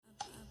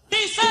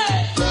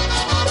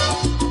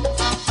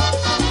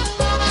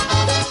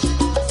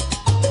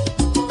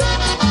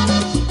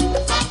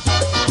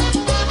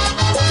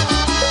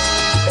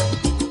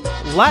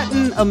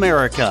Latin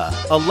America,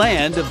 a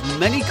land of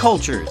many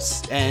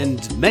cultures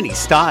and many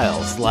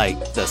styles, like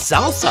the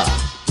salsa.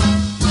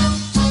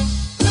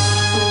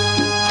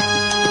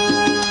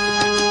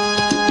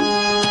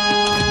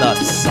 The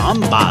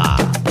samba.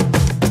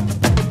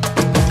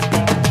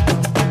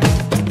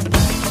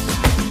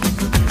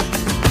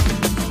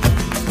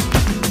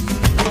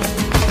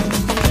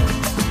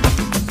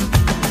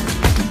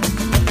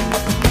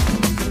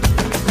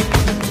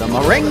 The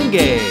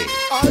merengue.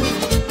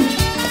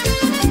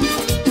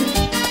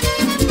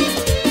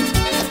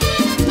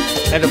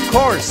 And of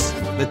course,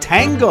 the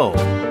tango.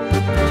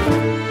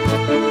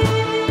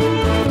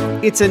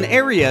 It's an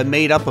area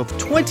made up of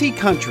 20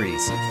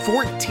 countries,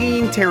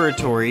 14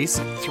 territories,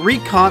 3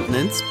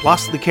 continents,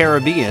 plus the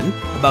Caribbean,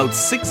 about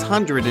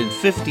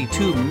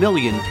 652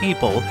 million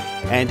people,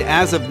 and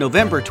as of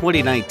November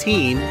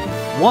 2019,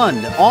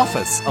 1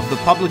 office of the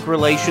Public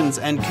Relations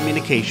and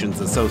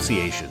Communications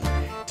Association.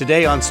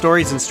 Today on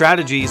Stories and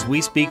Strategies,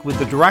 we speak with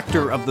the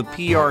director of the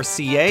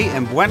PRCA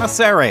in Buenos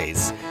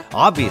Aires.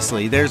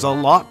 Obviously, there's a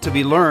lot to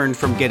be learned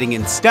from getting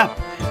in step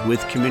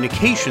with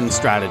communication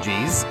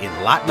strategies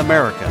in Latin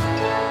America.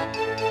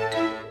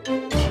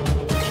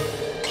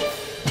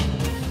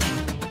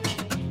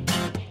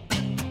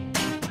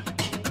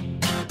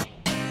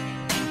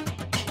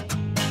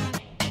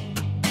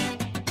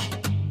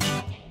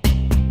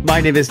 My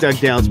name is Doug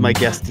Downs. My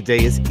guest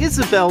today is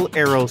Isabel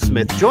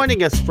Aerosmith,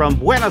 joining us from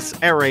Buenos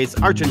Aires,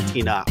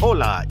 Argentina.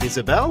 Hola,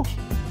 Isabel.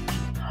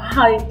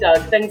 Hi,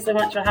 Doug. Thanks so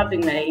much for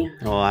having me.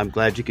 Oh, I'm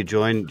glad you could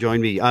join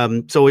me.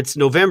 So it's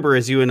November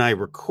as you and I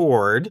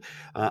record.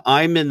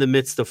 I'm in the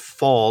midst of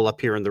fall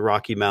up here in the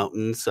Rocky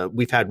Mountains.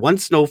 We've had 1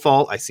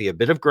 snowfall. I see a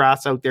bit of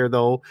grass out there,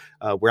 though.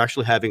 We're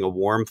actually having a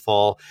warm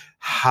fall.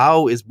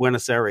 How is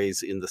Buenos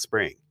Aires in the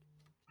spring?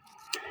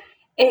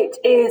 It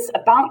is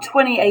about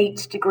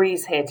 28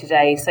 degrees here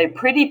today, so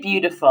pretty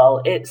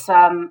beautiful. It's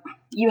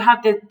you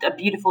have a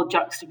beautiful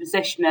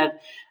juxtaposition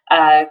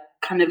of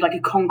kind of like a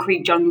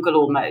concrete jungle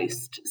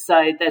almost.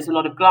 So there's a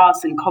lot of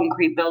glass and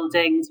concrete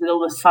buildings with all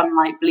the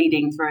sunlight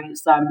bleeding through.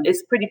 It's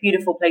a pretty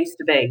beautiful place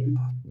to be.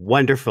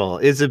 Wonderful.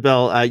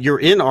 Isabel, you're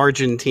in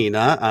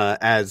Argentina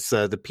as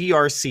the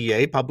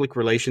PRCA, Public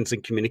Relations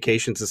and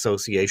Communications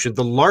Association,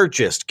 the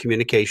largest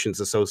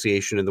communications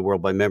association in the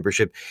world by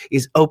membership,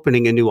 is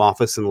opening a new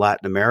office in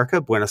Latin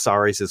America. Buenos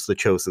Aires is the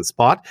chosen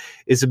spot.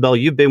 Isabel,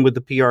 you've been with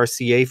the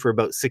PRCA for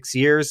about 6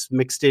 years.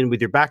 Mixed in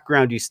with your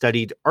background, you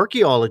studied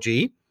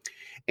archaeology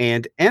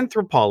and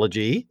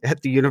anthropology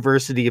at the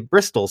University of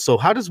Bristol. So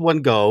how does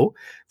one go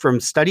from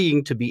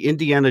studying to be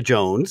Indiana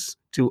Jones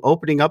to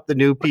opening up the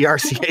new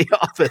PRCA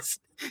office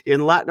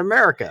in Latin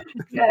America?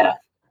 Yeah,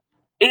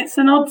 it's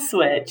an odd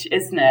switch,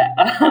 isn't it?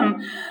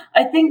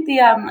 I think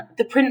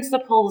the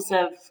principles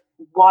of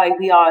why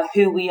we are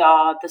who we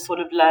are, the sort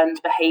of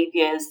learned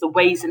behaviors, the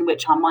ways in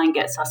which our mind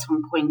gets us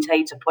from point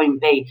A to point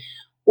B,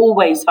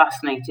 always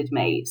fascinated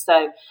me.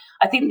 So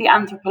I think the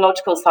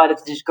anthropological side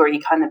of the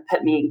degree kind of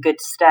put me in good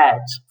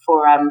stead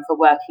for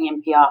working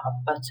in PR.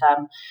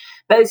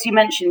 But as you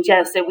mentioned,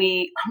 yeah, so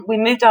we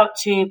moved out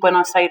to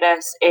Buenos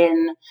Aires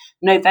in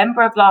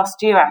November of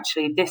last year,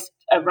 actually,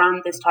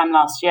 around this time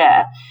last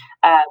year.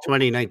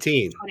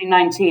 2019.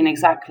 2019,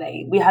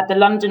 exactly. We had the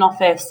London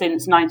office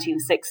since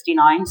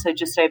 1969, so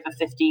just over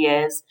 50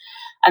 years.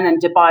 And then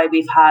Dubai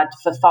we've had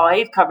for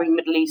 5, covering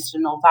Middle East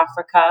and North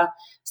Africa.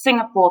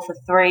 Singapore for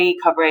 3,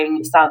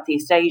 covering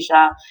Southeast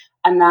Asia.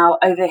 And now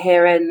over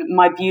here in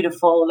my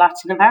beautiful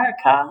Latin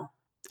America.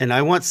 And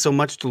I want so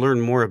much to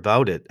learn more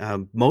about it.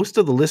 Most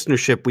of the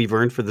listenership we've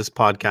earned for this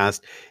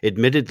podcast,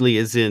 admittedly,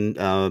 is in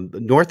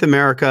North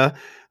America,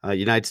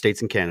 United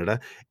States and Canada,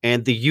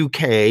 and the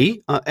UK.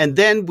 And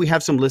then we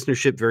have some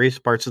listenership various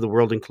parts of the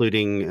world,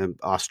 including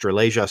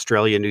Australasia,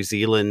 Australia, New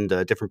Zealand,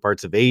 different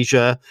parts of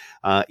Asia,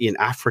 in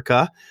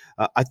Africa.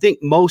 I think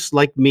most,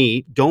 like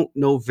me, don't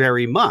know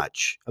very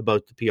much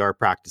about the PR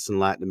practice in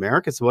Latin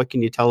America. So what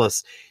can you tell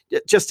us,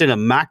 just in a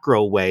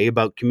macro way,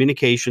 about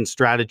communication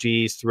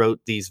strategies throughout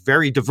these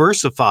very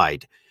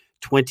diversified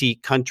 20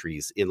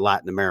 countries in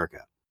Latin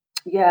America?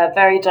 Yeah,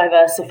 very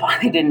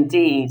diversified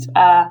indeed.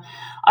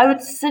 I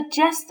would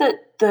suggest that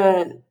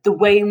the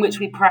way in which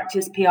we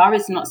practice PR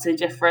is not so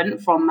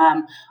different from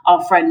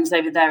our friends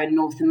over there in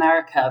North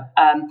America.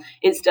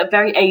 It's a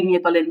very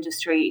amiable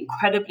industry,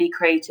 incredibly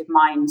creative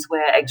minds.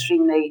 We're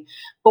extremely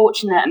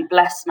fortunate and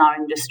blessed in our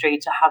industry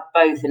to have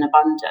both in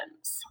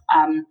abundance.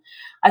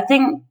 I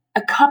think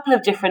a couple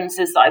of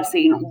differences that I've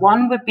seen.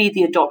 One would be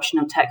the adoption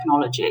of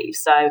technology.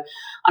 So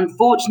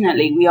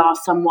unfortunately, we are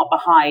somewhat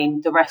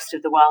behind the rest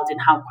of the world in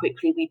how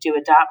quickly we do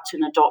adapt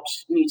and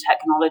adopt new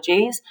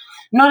technologies,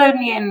 not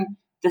only in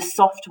the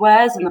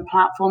softwares and the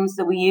platforms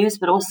that we use,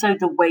 but also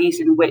the ways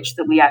in which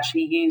that we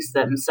actually use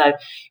them. So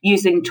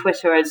using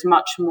Twitter as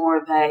much more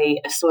of a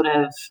sort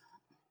of,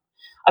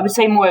 I would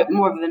say more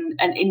of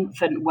an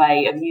infant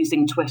way of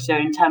using Twitter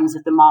in terms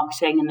of the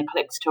marketing and the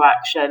clicks to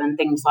action and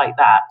things like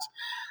that.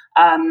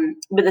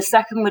 But the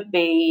second would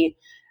be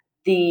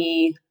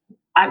the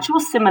actual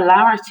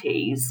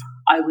similarities,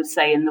 I would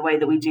say, in the way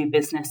that we do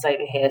business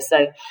over here.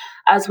 So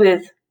as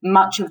with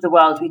much of the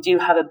world, we do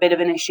have a bit of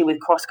an issue with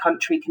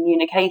cross-country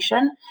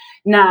communication.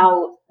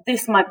 Now,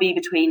 this might be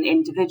between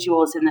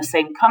individuals in the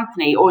same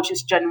company or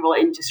just general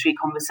industry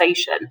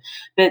conversation,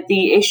 but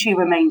the issue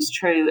remains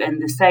true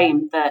and the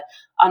same, that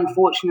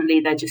unfortunately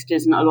there just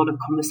isn't a lot of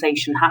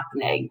conversation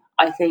happening.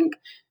 I think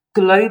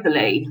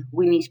globally,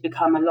 we need to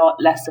become a lot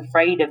less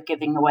afraid of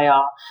giving away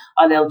our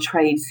little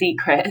trade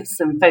secrets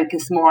and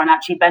focus more on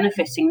actually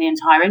benefiting the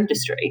entire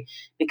industry,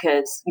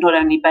 because not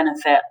only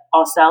benefit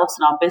ourselves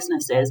and our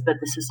businesses, but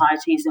the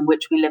societies in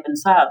which we live and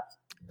serve.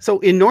 So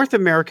in North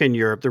America and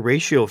Europe, the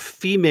ratio of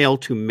female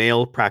to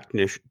male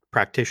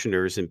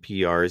practitioners in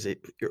PRs,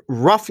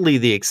 roughly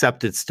the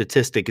accepted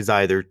statistic is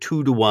either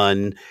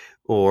 2-to-1,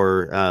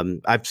 or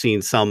I've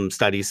seen some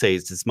studies say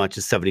it's as much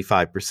as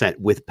 75%,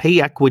 with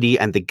pay equity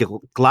and the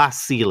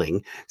glass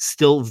ceiling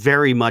still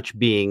very much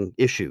being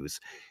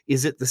issues.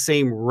 Is it the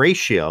same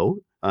ratio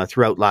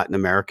throughout Latin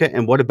America?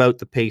 And what about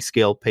the pay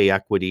scale, pay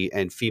equity,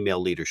 and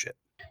female leadership?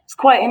 It's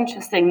quite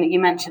interesting that you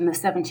mentioned the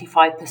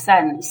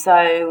 75%.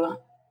 So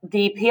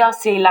the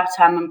PRCA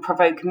LATAM and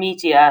Provoke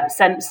Media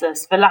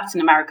census for Latin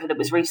America that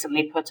was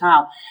recently put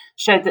out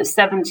showed that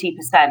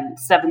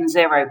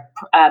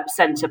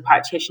 70% of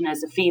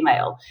practitioners are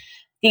female.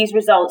 These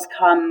results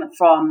come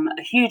from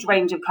a huge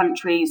range of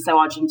countries, so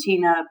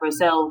Argentina,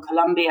 Brazil,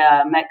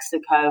 Colombia,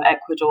 Mexico,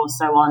 Ecuador,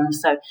 so on.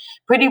 So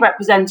pretty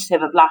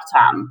representative of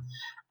LATAM.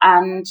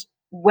 And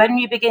when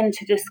you begin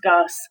to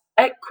discuss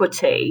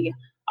equity,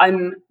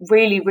 I'm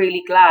really,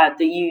 really glad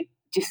that you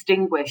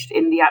distinguished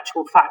in the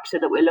actual factor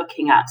that we're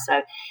looking at.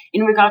 So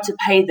in regard to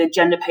pay, the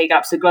gender pay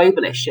gap's a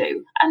global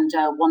issue, and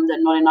one that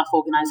not enough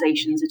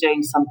organizations are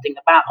doing something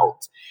about.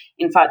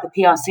 In fact,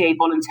 the PRCA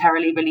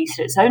voluntarily released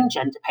its own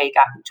gender pay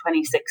gap in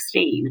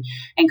 2016,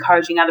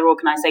 encouraging other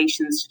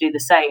organizations to do the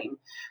same.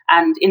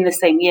 And in the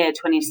same year,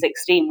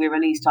 2016, we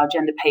released our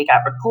gender pay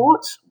gap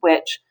report,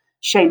 which,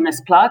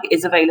 shameless plug,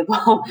 is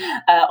available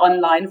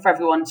online for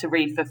everyone to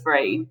read for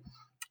free.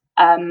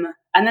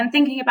 And then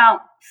thinking about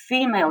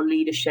female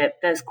leadership,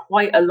 there's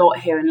quite a lot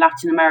here in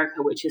Latin America,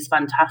 which is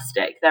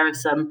fantastic. There are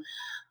some,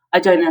 I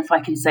don't know if I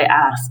can say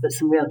ass, but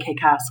some real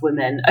kick-ass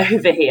women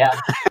over here.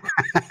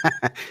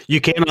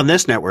 You can on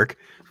this network.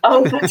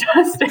 Oh,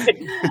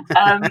 fantastic.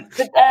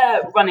 But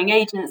they're running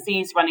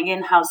agencies, running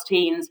in-house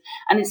teams,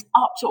 and it's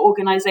up to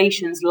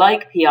organizations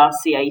like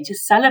PRCA to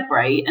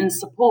celebrate and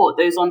support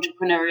those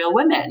entrepreneurial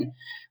women.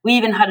 We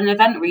even had an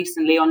event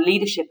recently on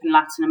leadership in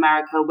Latin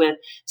America with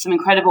some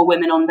incredible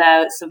women on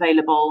there. It's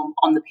available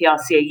on the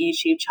PRCA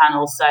YouTube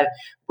channel. So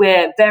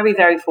we're very,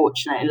 very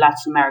fortunate in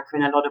Latin America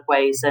in a lot of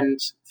ways, and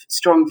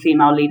strong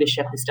female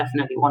leadership is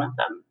definitely one of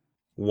them.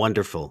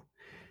 Wonderful.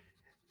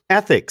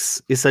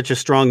 Ethics is such a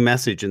strong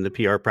message in the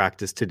PR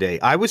practice today.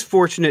 I was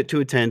fortunate to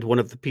attend one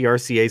of the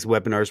PRCA's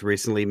webinars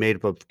recently made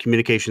up of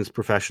communications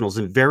professionals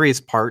in various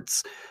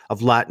parts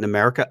of Latin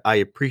America. I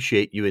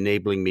appreciate you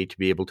enabling me to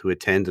be able to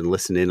attend and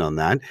listen in on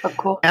that. Of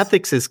course.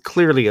 Ethics is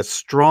clearly a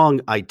strong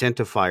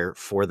identifier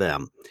for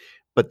them.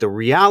 But the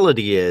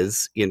reality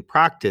is, in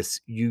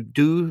practice, you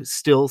do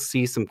still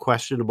see some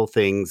questionable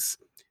things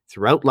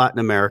throughout Latin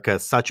America,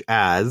 such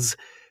as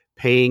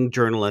paying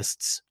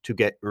journalists to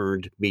get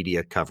earned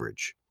media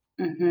coverage.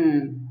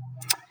 Mm-hmm.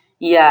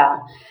 Yeah.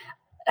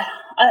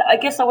 I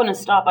guess I want to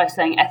start by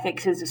saying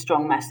ethics is a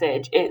strong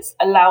message. It's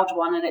a loud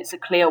one and it's a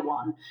clear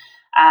one.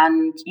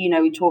 And, you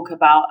know, we talk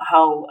about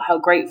how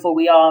grateful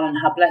we are and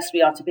how blessed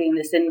we are to be in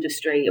this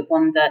industry,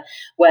 one that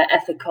where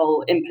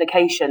ethical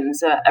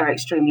implications are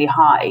extremely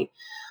high.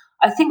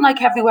 I think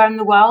like everywhere in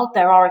the world,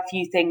 there are a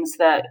few things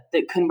that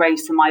can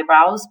raise some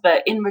eyebrows,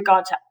 but in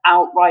regard to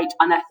outright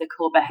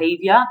unethical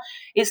behavior,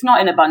 it's not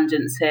in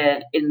abundance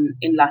here in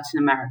Latin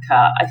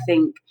America. I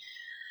think,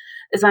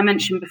 as I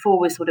mentioned before,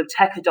 with sort of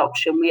tech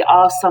adoption, we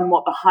are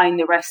somewhat behind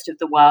the rest of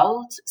the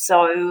world.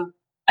 So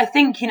I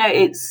think,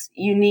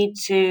 you need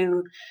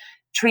to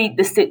treat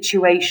the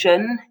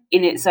situation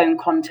in its own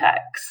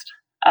context,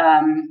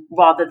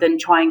 rather than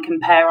try and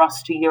compare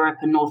us to Europe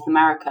and North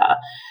America.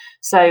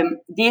 So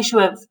the issue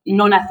of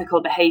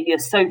non-ethical behavior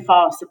so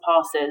far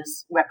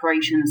surpasses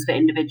reparations for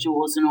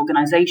individuals and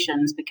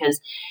organizations because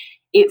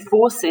it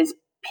forces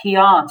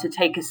PR to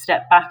take a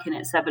step back in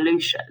its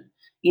evolution.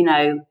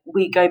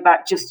 We go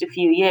back just a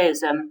few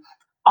years,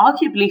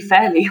 arguably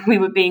fairly, we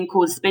were being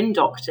called spin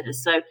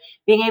doctors. So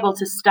being able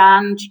to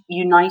stand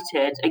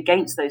united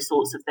against those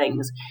sorts of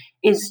things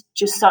is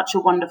just such a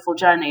wonderful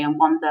journey, and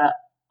one that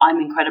I'm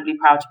incredibly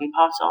proud to be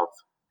part of.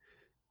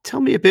 Tell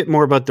me a bit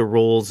more about the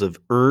roles of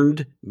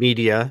earned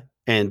media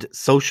and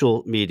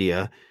social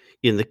media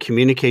in the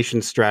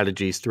communication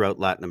strategies throughout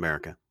Latin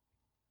America.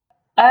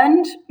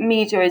 Earned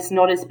media is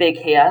not as big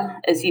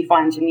here as you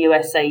find in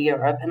USA,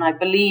 Europe, and I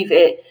believe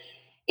it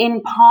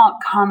in part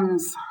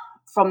comes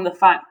from the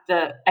fact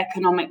that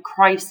economic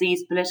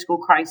crises, political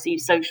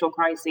crises, social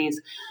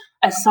crises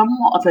are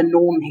somewhat of a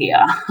norm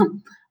here.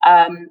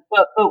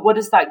 But what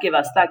does that give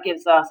us? That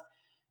gives us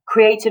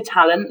creative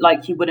talent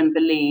like you wouldn't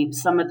believe,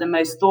 some of the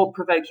most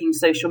thought-provoking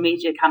social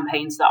media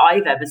campaigns that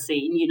I've ever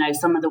seen,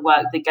 some of the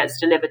work that gets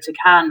delivered to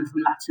Cannes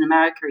from Latin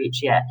America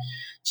each year,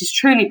 just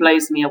truly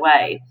blows me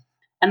away.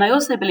 And I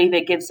also believe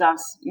it gives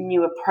us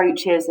new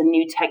approaches and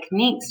new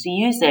techniques to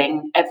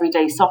using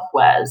everyday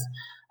softwares.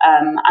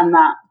 And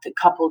that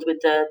coupled with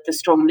the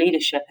strong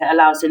leadership, it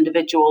allows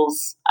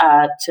individuals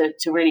to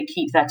really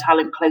keep their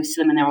talent close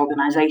to them in their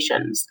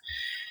organizations.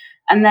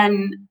 And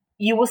then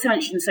you also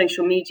mentioned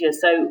social media.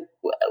 So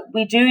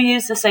we do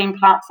use the same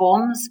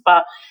platforms,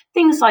 but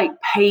things like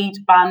paid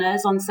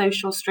banners on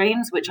social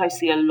streams, which I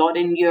see a lot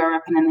in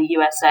Europe and in the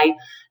USA,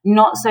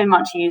 not so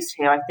much used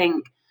here. I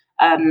think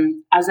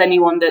as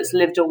anyone that's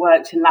lived or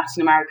worked in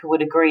Latin America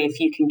would agree, if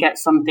you can get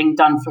something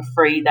done for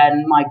free,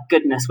 then my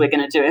goodness, we're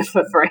going to do it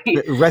for free.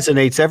 It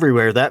resonates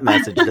everywhere, that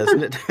message,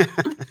 doesn't it?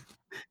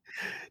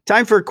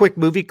 Time for a quick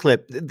movie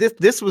clip.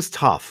 This was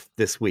tough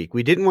this week.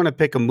 We didn't want to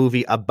pick a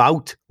movie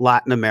about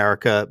Latin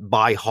America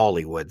by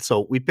Hollywood.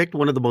 So we picked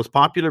one of the most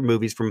popular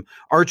movies from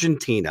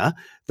Argentina,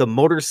 The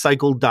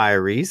Motorcycle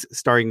Diaries,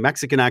 starring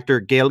Mexican actor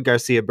Gael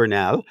Garcia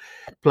Bernal,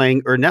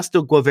 playing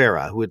Ernesto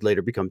Guevara, who would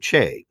later become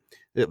Che.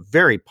 A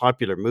very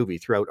popular movie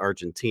throughout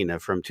Argentina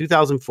from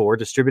 2004,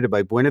 distributed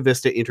by Buena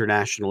Vista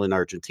International in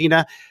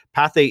Argentina,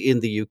 Pathé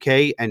in the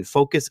UK, and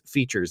Focus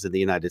Features in the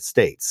United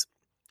States.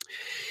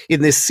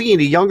 In this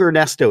scene, a young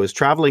Ernesto is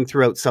traveling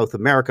throughout South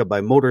America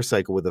by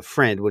motorcycle with a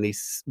friend.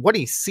 What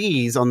he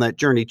sees on that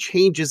journey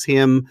changes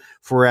him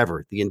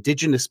forever. The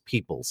indigenous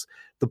peoples,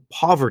 the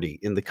poverty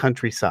in the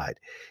countryside.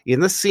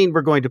 In the scene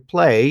we're going to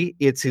play,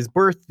 it's his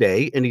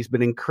birthday, and he's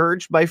been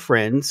encouraged by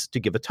friends to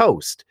give a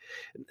toast.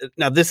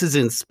 Now, this is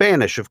in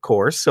Spanish, of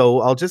course,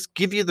 so I'll just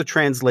give you the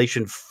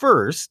translation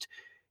first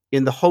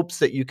in the hopes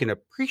that you can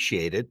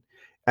appreciate it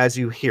as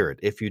you hear it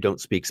if you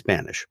don't speak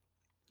Spanish.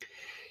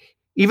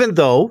 Even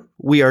though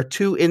we are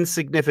too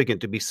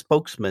insignificant to be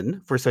spokesmen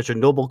for such a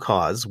noble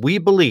cause, we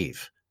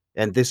believe,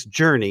 and this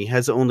journey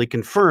has only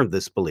confirmed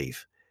this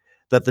belief,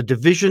 that the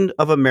division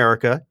of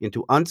America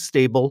into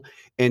unstable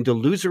and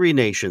illusory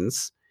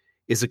nations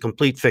is a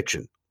complete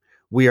fiction.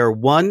 We are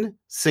one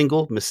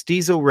single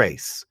mestizo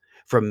race,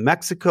 from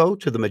Mexico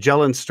to the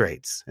Magellan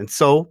Straits. And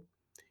so,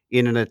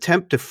 in an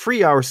attempt to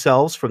free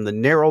ourselves from the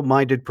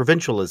narrow-minded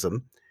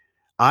provincialism,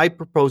 I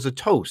propose a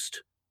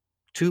toast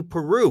to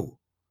Peru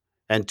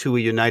and to a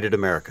united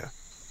America.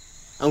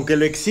 Aunque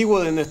lo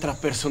exiguo de nuestras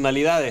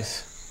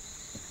personalidades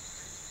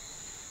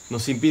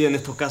nos impide en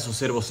estos casos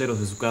ser voceros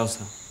de su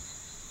causa.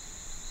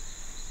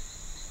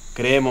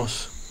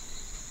 Creemos,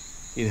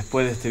 y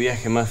después de este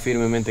viaje más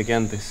firmemente que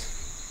antes,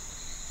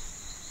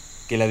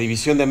 que la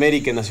división de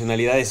América en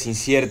nacionalidades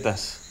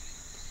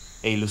inciertas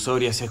e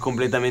ilusorias es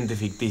completamente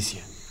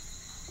ficticia.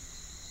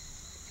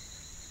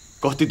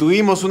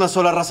 Constituimos una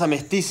sola raza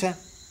mestiza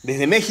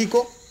desde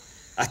México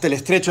hasta el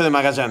Estrecho de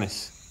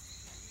Magallanes.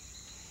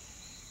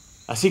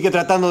 Así que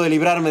tratando de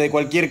librarme de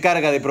cualquier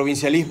carga de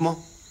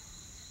provincialismo,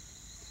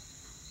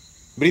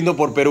 brindo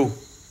por Perú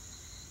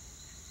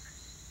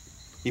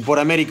y por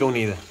América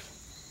Unida.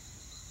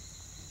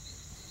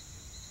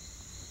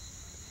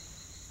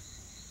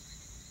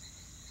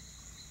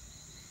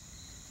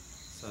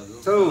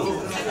 Salud.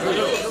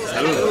 Salud.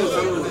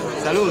 Salud.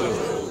 Salud.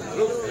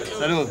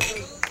 Salud.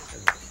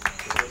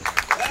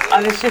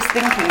 I was just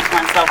thinking to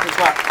myself as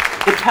well,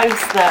 the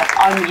toast that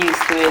I'm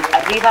used to is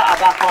arriba,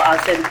 abajo, al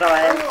centro,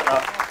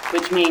 adentro,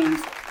 which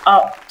means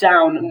up,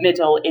 down,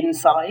 middle,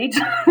 inside.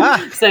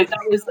 So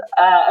that was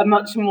a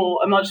much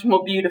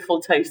more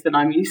beautiful toast than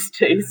I'm used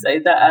to. So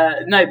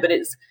that no, but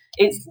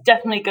it's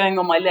definitely going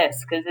on my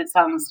list because it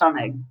sounds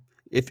stunning.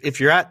 If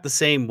you're at the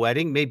same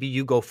wedding, maybe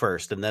you go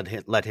first and then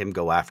let him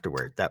go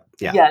afterward.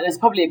 Yeah, that's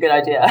probably a good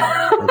idea.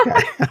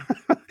 Okay.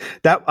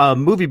 That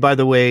movie, by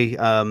the way,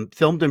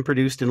 filmed and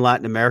produced in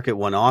Latin America, it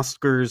won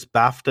Oscars,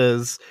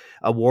 BAFTAs,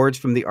 awards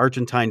from the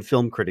Argentine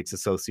Film Critics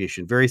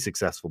Association. Very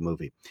successful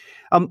movie.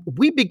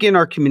 We begin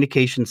our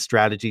communication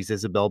strategies,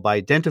 Isabel, by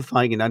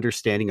identifying and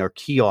understanding our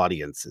key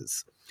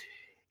audiences.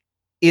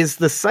 Is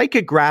the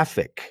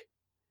psychographic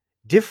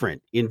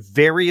different in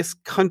various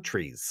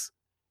countries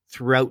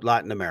throughout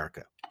Latin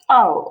America?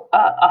 Oh,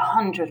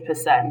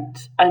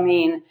 100%. I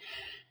mean,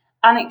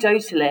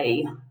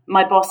 anecdotally,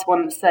 my boss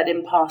once said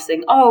in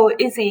passing, "Oh,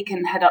 Izzy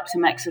can head up to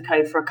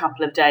Mexico for a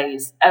couple of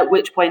days." At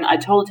which point I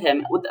told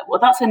him,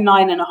 "Well, that's a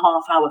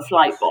 9.5-hour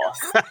flight,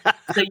 boss.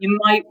 So you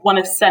might want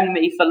to send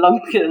me for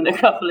longer than a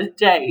couple of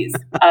days."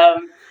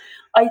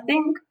 I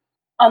think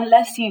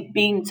unless you've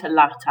been to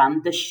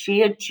LATAM, the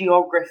sheer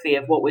geography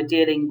of what we're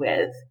dealing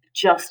with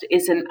just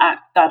isn't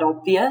that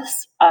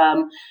obvious.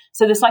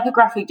 So the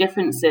psychographic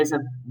differences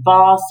are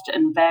vast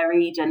and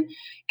varied, and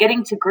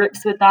getting to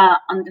grips with that,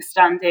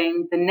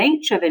 understanding the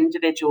nature of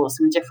individuals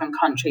from different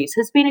countries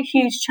has been a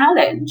huge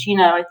challenge. You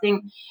know, I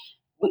think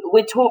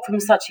we're taught from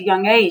such a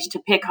young age to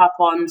pick up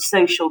on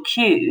social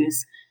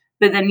cues,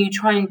 but then you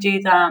try and do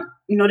that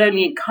not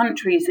only in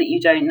countries that you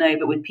don't know,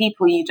 but with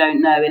people you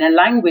don't know, in a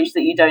language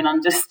that you don't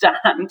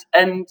understand.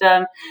 And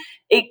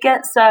it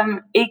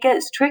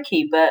gets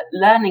tricky, but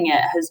learning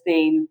it has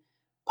been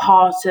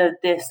part of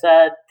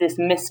this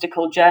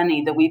mystical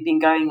journey that we've been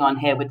going on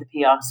here with the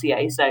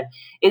PRCA. So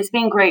it's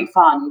been great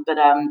fun. But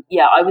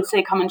yeah, I would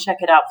say come and check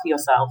it out for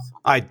yourself.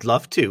 I'd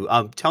love to.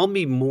 Tell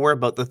me more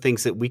about the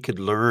things that we could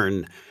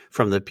learn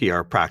from the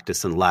PR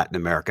practice in Latin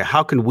America?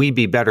 How can we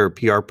be better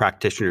PR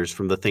practitioners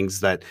from the things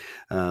that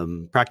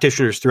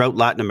practitioners throughout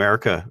Latin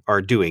America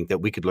are doing that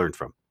we could learn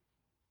from?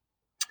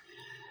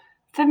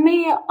 For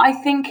me, I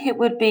think it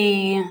would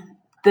be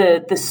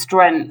the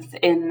strength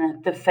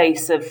in the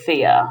face of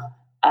fear.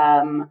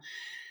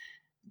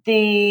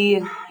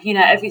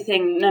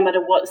 Everything, no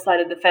matter what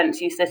side of the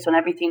fence you sit on,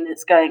 everything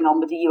that's going on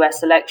with the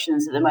US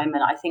elections at the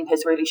moment, I think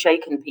has really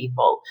shaken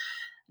people.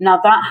 Now,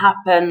 that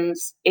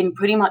happens in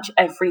pretty much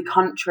every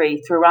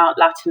country throughout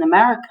Latin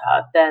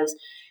America. There's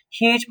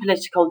huge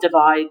political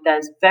divide.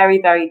 There's very,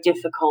 very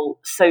difficult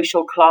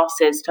social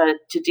classes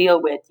to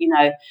deal with.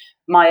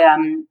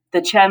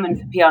 The chairman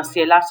for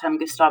PRCA Latam,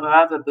 Gustavo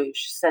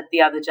Avabush, said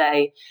the other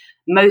day,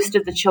 most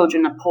of the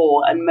children are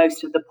poor and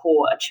most of the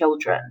poor are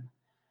children.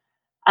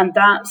 And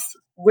that's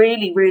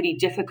really, really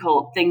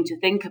difficult thing to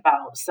think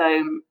about.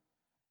 So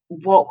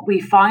what we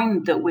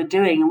find that we're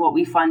doing and what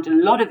we find a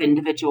lot of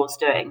individuals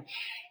doing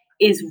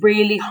is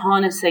really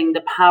harnessing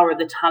the power of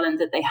the talent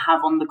that they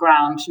have on the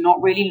ground,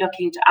 not really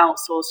looking to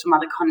outsource from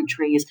other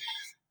countries,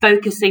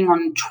 focusing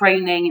on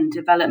training and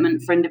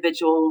development for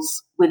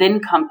individuals within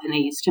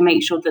companies to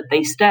make sure that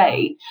they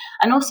stay,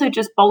 and also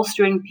just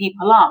bolstering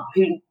people up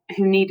who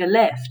need a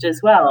lift as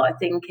well. I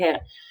think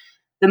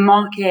the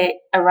market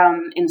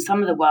around in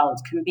some of the world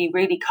can be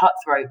really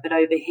cutthroat, but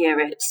over here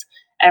it's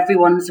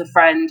everyone's a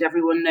friend,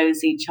 everyone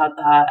knows each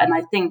other. And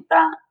I think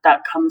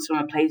that comes from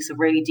a place of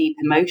really deep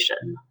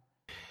emotion.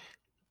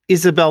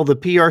 Isabel, the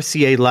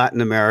PRCA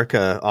Latin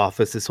America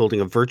office is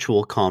holding a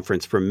virtual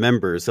conference for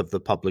members of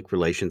the Public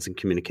Relations and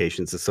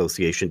Communications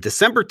Association.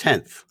 December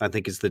 10th, I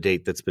think, is the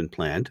date that's been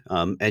planned.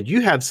 And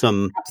you have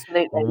some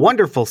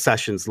wonderful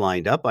sessions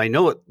lined up. I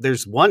know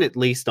there's one at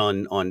least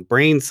on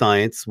brain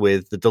science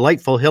with the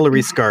delightful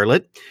Hilary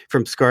Scarlett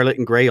from Scarlett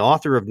and Gray,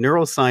 author of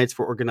Neuroscience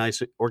for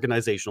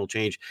Organizational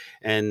Change,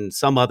 and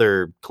some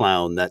other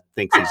clown that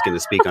thinks he's going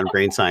to speak on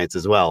brain science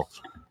as well.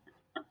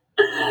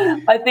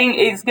 I think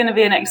it's going to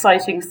be an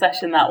exciting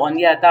session, that one.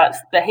 Yeah, that's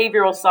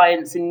behavioral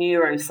science and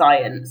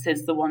neuroscience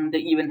is the one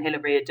that you and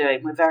Hilary are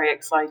doing. We're very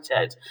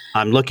excited.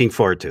 I'm looking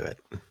forward to it.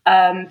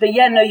 But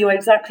yeah, no, you're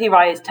exactly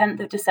right. It's 10th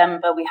of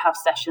December. We have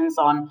sessions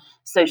on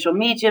social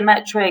media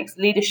metrics,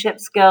 leadership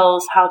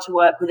skills, how to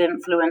work with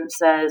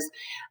influencers.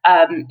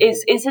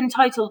 It's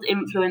entitled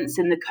Influence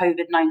in the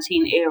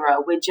COVID-19 Era.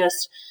 We're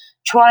just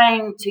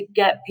trying to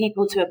get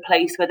people to a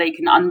place where they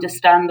can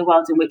understand the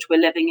world in which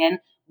we're living in,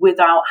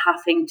 without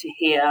having to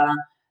hear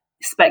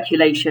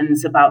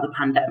speculations about the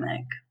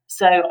pandemic.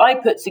 So I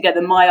put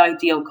together my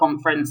ideal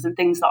conference and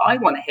things that I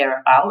want to hear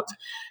about,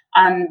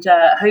 and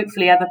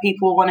hopefully other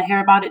people will want to hear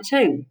about it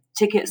too.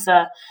 Tickets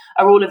are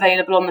all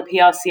available on the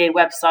PRCA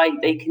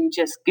website. They can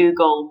just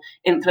Google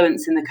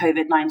Influence in the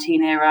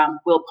COVID-19 Era,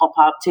 will pop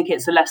up.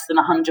 Tickets are less than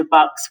 $100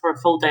 for a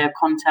full day of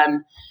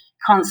content.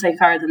 Can't say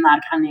fairer than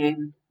that, can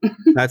you?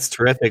 That's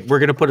terrific. We're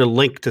going to put a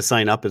link to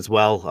sign up as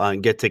well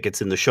and get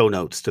tickets in the show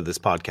notes to this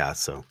podcast.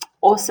 So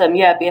awesome.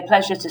 Yeah, it'd be a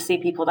pleasure to see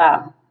people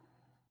there.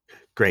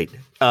 Great.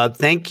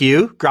 Thank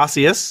you.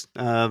 Gracias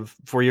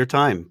for your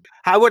time.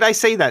 How would I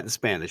say that in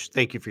Spanish?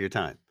 Thank you for your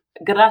time.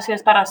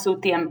 Gracias para su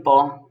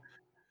tiempo.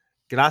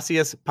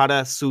 Gracias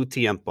para su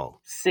tiempo.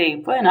 Sí,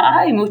 bueno,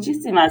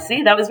 muchísimas.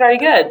 Sí, that was very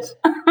good.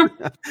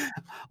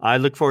 I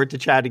look forward to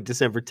chatting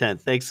December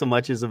 10th. Thanks so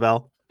much,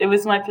 Isabel. It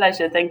was my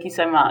pleasure. Thank you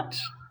so much.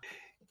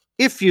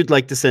 If you'd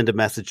like to send a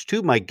message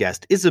to my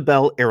guest,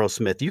 Isabel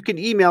Aerosmith, you can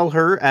email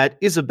her at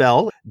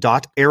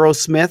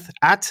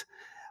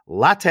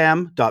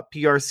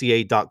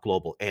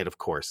isabel.aerosmith@latam.prca.global. And of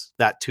course,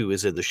 that too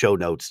is in the show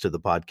notes to the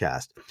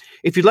podcast.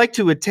 If you'd like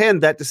to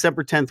attend that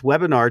December 10th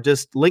webinar,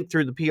 just link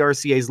through the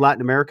PRCA's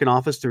Latin American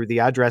office through the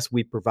address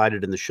we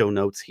provided in the show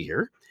notes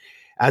here.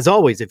 As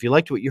always, if you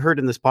liked what you heard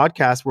in this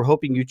podcast, we're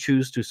hoping you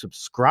choose to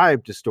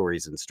subscribe to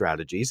Stories and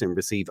Strategies and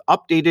receive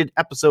updated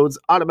episodes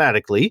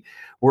automatically.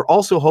 We're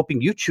also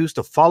hoping you choose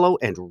to follow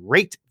and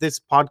rate this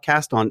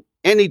podcast on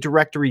any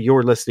directory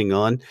you're listening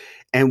on.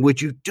 And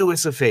would you do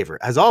us a favor?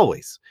 As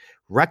always,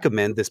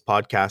 recommend this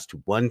podcast to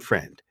one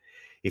friend.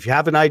 If you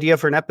have an idea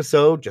for an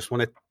episode, just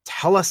want to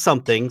tell us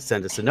something,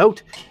 send us a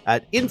note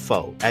at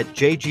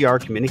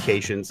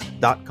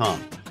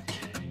info@jgrcommunications.com.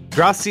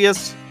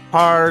 Gracias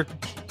par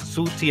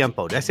su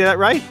tiempo. Did I say that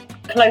right?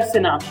 Close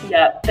enough.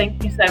 Yeah.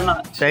 Thank you so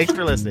much. Thanks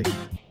for listening.